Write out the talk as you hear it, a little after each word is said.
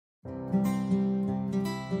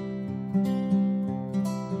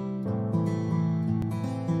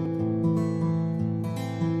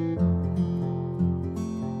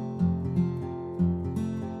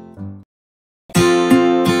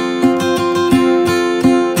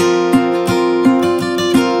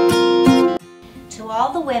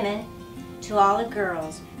to all the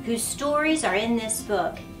girls whose stories are in this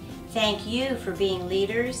book. Thank you for being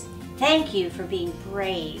leaders. Thank you for being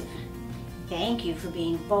brave. Thank you for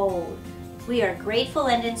being bold. We are grateful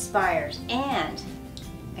and inspired. And,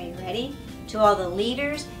 are you ready? To all the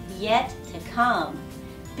leaders yet to come,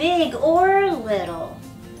 big or little,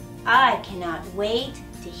 I cannot wait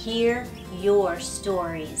to hear your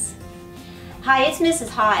stories. Hi, it's Mrs.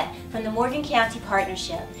 Hott from the Morgan County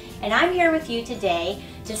Partnership, and I'm here with you today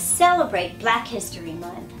to celebrate Black History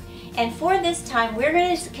Month. And for this time, we're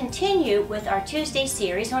going to continue with our Tuesday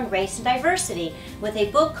series on race and diversity with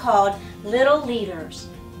a book called Little Leaders,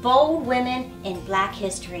 Bold Women in Black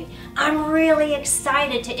History. I'm really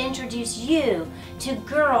excited to introduce you to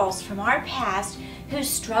girls from our past who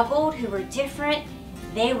struggled, who were different,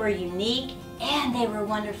 they were unique, and they were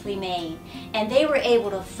wonderfully made. And they were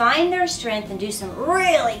able to find their strength and do some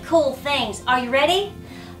really cool things. Are you ready?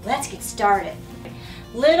 Let's get started.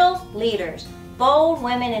 Little Leaders, Bold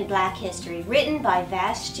Women in Black History, written by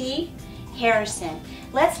Vashti Harrison.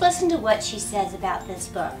 Let's listen to what she says about this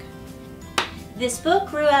book. This book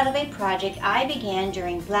grew out of a project I began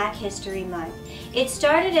during Black History Month. It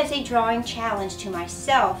started as a drawing challenge to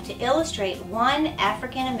myself to illustrate one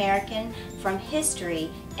African American from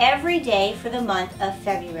history every day for the month of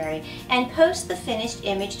February and post the finished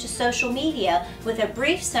image to social media with a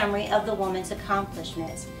brief summary of the woman's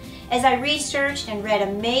accomplishments. As I researched and read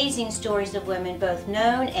amazing stories of women, both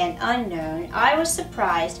known and unknown, I was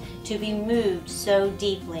surprised to be moved so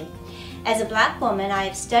deeply. As a Black woman, I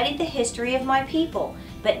have studied the history of my people,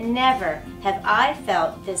 but never have I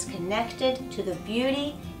felt this connected to the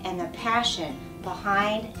beauty and the passion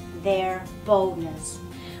behind their boldness.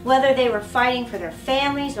 Whether they were fighting for their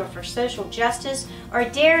families or for social justice, or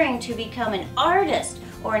daring to become an artist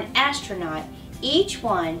or an astronaut, each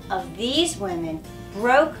one of these women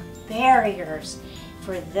broke barriers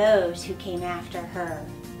for those who came after her.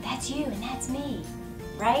 That's you and that's me,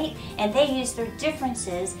 right? And they used their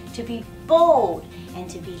differences to be bold and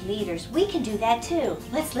to be leaders. We can do that too.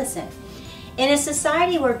 Let's listen. In a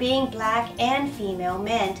society where being Black and female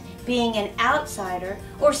meant being an outsider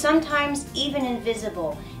or sometimes even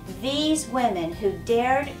invisible, these women who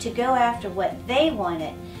dared to go after what they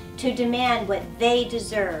wanted, to demand what they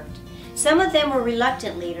deserved. Some of them were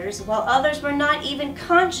reluctant leaders, while others were not even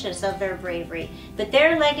conscious of their bravery, but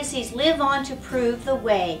their legacies live on to prove the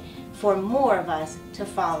way for more of us to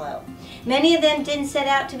follow. Many of them didn't set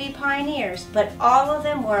out to be pioneers, but all of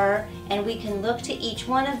them were, and we can look to each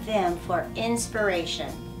one of them for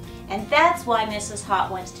inspiration. And that's why Mrs. Hott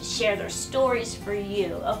wants to share their stories for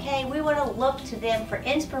you, okay? We want to look to them for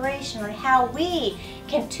inspiration on how we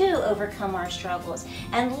can too overcome our struggles,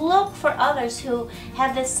 and look for others who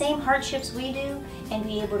have the same hardships we do and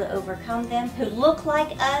be able to overcome them, who look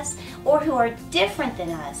like us or who are different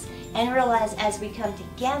than us, and realize as we come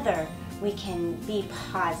together, we can be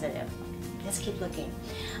positive. Let's keep looking.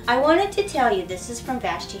 I wanted to tell you, this is from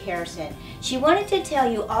Vashti Harrison, she wanted to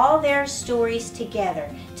tell you all their stories together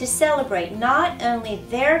to celebrate not only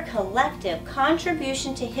their collective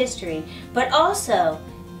contribution to history, but also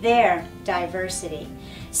their diversity.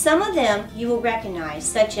 Some of them you will recognize,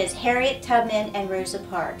 such as Harriet Tubman and Rosa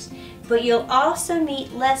Parks, but you'll also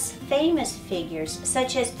meet less famous figures,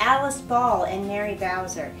 such as Alice Ball and Mary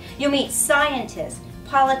Bowser. You'll meet scientists,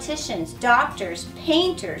 politicians, doctors,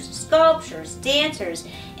 painters, sculptors, dancers,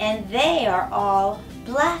 and they are all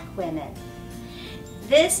Black women.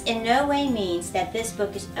 This in no way means that this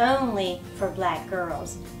book is only for Black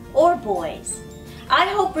girls or boys. I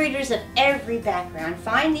hope readers of every background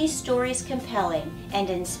find these stories compelling and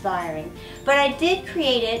inspiring, but I did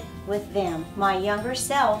create it with them, my younger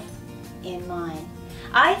self, in mind.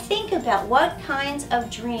 I think about what kinds of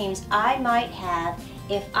dreams I might have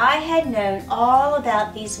if I had known all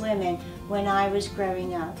about these women when I was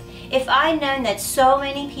growing up. If I'd known that so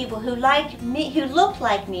many people who looked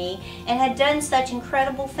like me and had done such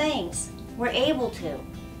incredible things were able to.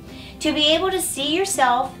 To be able to see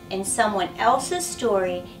yourself in someone else's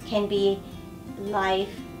story can be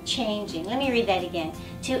life-changing. Let me read that again.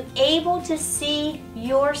 To able to see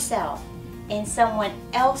yourself in someone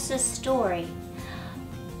else's story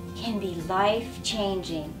can be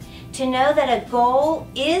life-changing. To know that a goal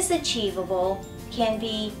is achievable can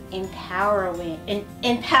be empowering.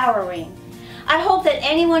 I hope that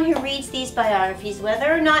anyone who reads these biographies,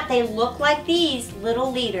 whether or not they look like these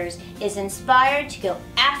little leaders, is inspired to go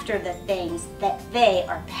after the things that they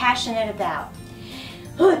are passionate about.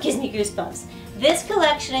 Oh, it gives me goosebumps. This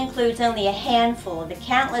collection includes only a handful of the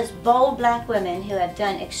countless bold black women who have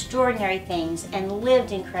done extraordinary things and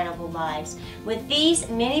lived incredible lives. With these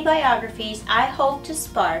mini biographies, I hope to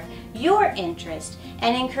spark your interest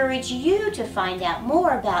and encourage you to find out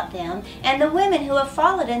more about them and the women who have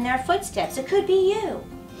followed in their footsteps. It could be you.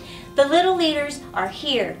 The Little Leaders are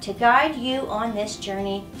here to guide you on this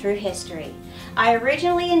journey through history. I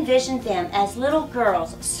originally envisioned them as little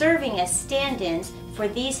girls serving as stand-ins for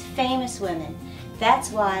these famous women.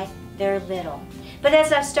 That's why they're little. But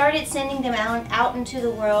as I've started sending them out into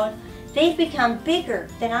the world, they've become bigger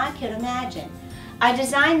than I could imagine. I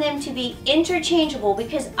designed them to be interchangeable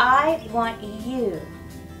because I want you,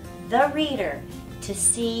 the reader, to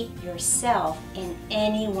see yourself in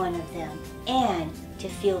any one of them and to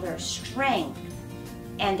feel their strength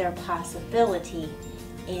and their possibility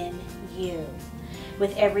in you.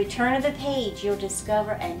 With every turn of the page, you'll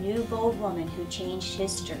discover a new bold woman who changed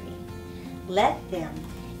history. Let them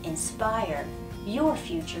inspire your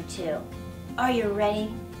future too. Are you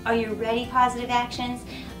ready? Are you ready, Positive Actions?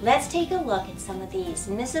 Let's take a look at some of these.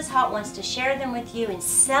 Mrs. Hott wants to share them with you and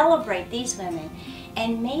celebrate these women.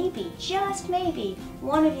 And maybe, just maybe,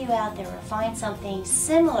 one of you out there will find something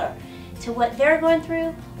similar to what they're going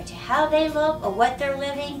through or to how they look or what they're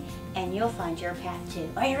living, and you'll find your path too.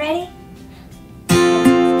 Are you ready?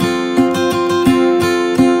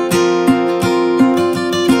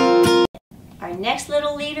 Our next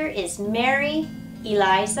little leader is Mary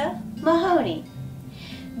Eliza Mahoney.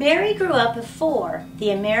 Mary grew up before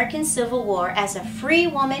the American Civil War as a free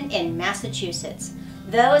woman in Massachusetts.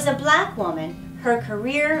 Though as a black woman, her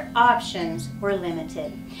career options were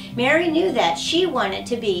limited. Mary knew that she wanted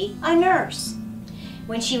to be a nurse.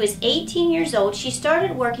 When she was 18 years old, she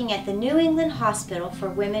started working at the New England Hospital for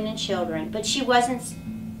Women and Children, but she wasn't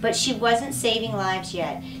saving lives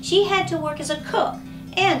yet. She had to work as a cook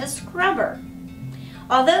and a scrubber.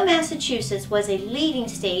 Although Massachusetts was a leading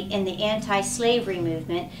state in the anti-slavery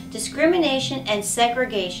movement, discrimination and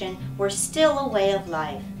segregation were still a way of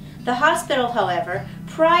life. The hospital, however,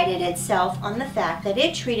 prided itself on the fact that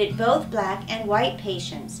it treated both black and white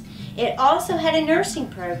patients. It also had a nursing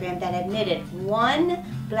program that admitted one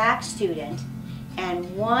black student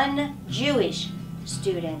and one Jewish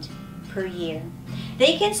student per year.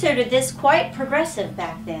 They considered this quite progressive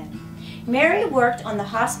back then. Mary worked on the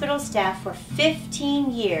hospital staff for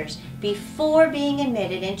 15 years before being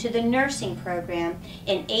admitted into the nursing program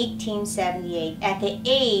in 1878 at the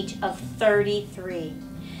age of 33.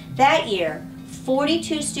 That year,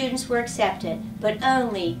 42 students were accepted, but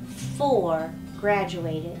only 4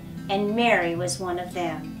 graduated, and Mary was one of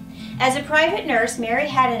them. As a private nurse, Mary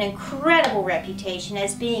had an incredible reputation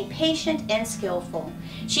as being patient and skillful.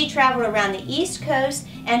 She traveled around the East Coast,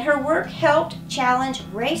 and her work helped challenge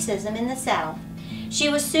racism in the South. She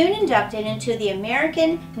was soon inducted into the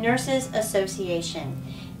American Nurses Association.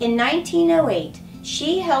 In 1908,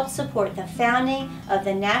 she helped support the founding of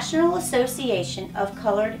the National Association of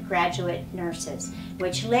Colored Graduate Nurses,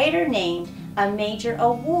 which later named a major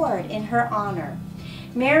award in her honor.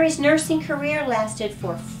 Mary's nursing career lasted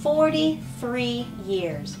for 43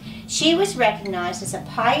 years. She was recognized as a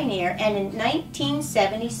pioneer and in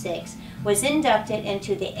 1976 was inducted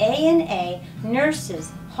into the ANA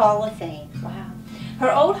Nurses Hall of Fame. Wow.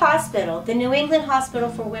 Her old hospital, the New England Hospital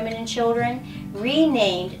for Women and Children,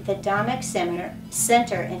 renamed the Domick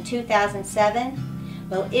Center in 2007.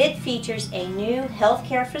 Well, it features a new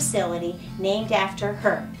healthcare facility named after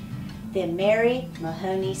her, the Mary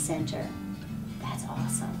Mahoney Center. That's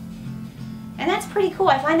awesome. And that's pretty cool.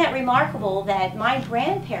 I find that remarkable that my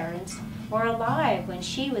grandparents were alive when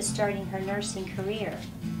she was starting her nursing career.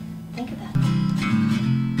 Think about that.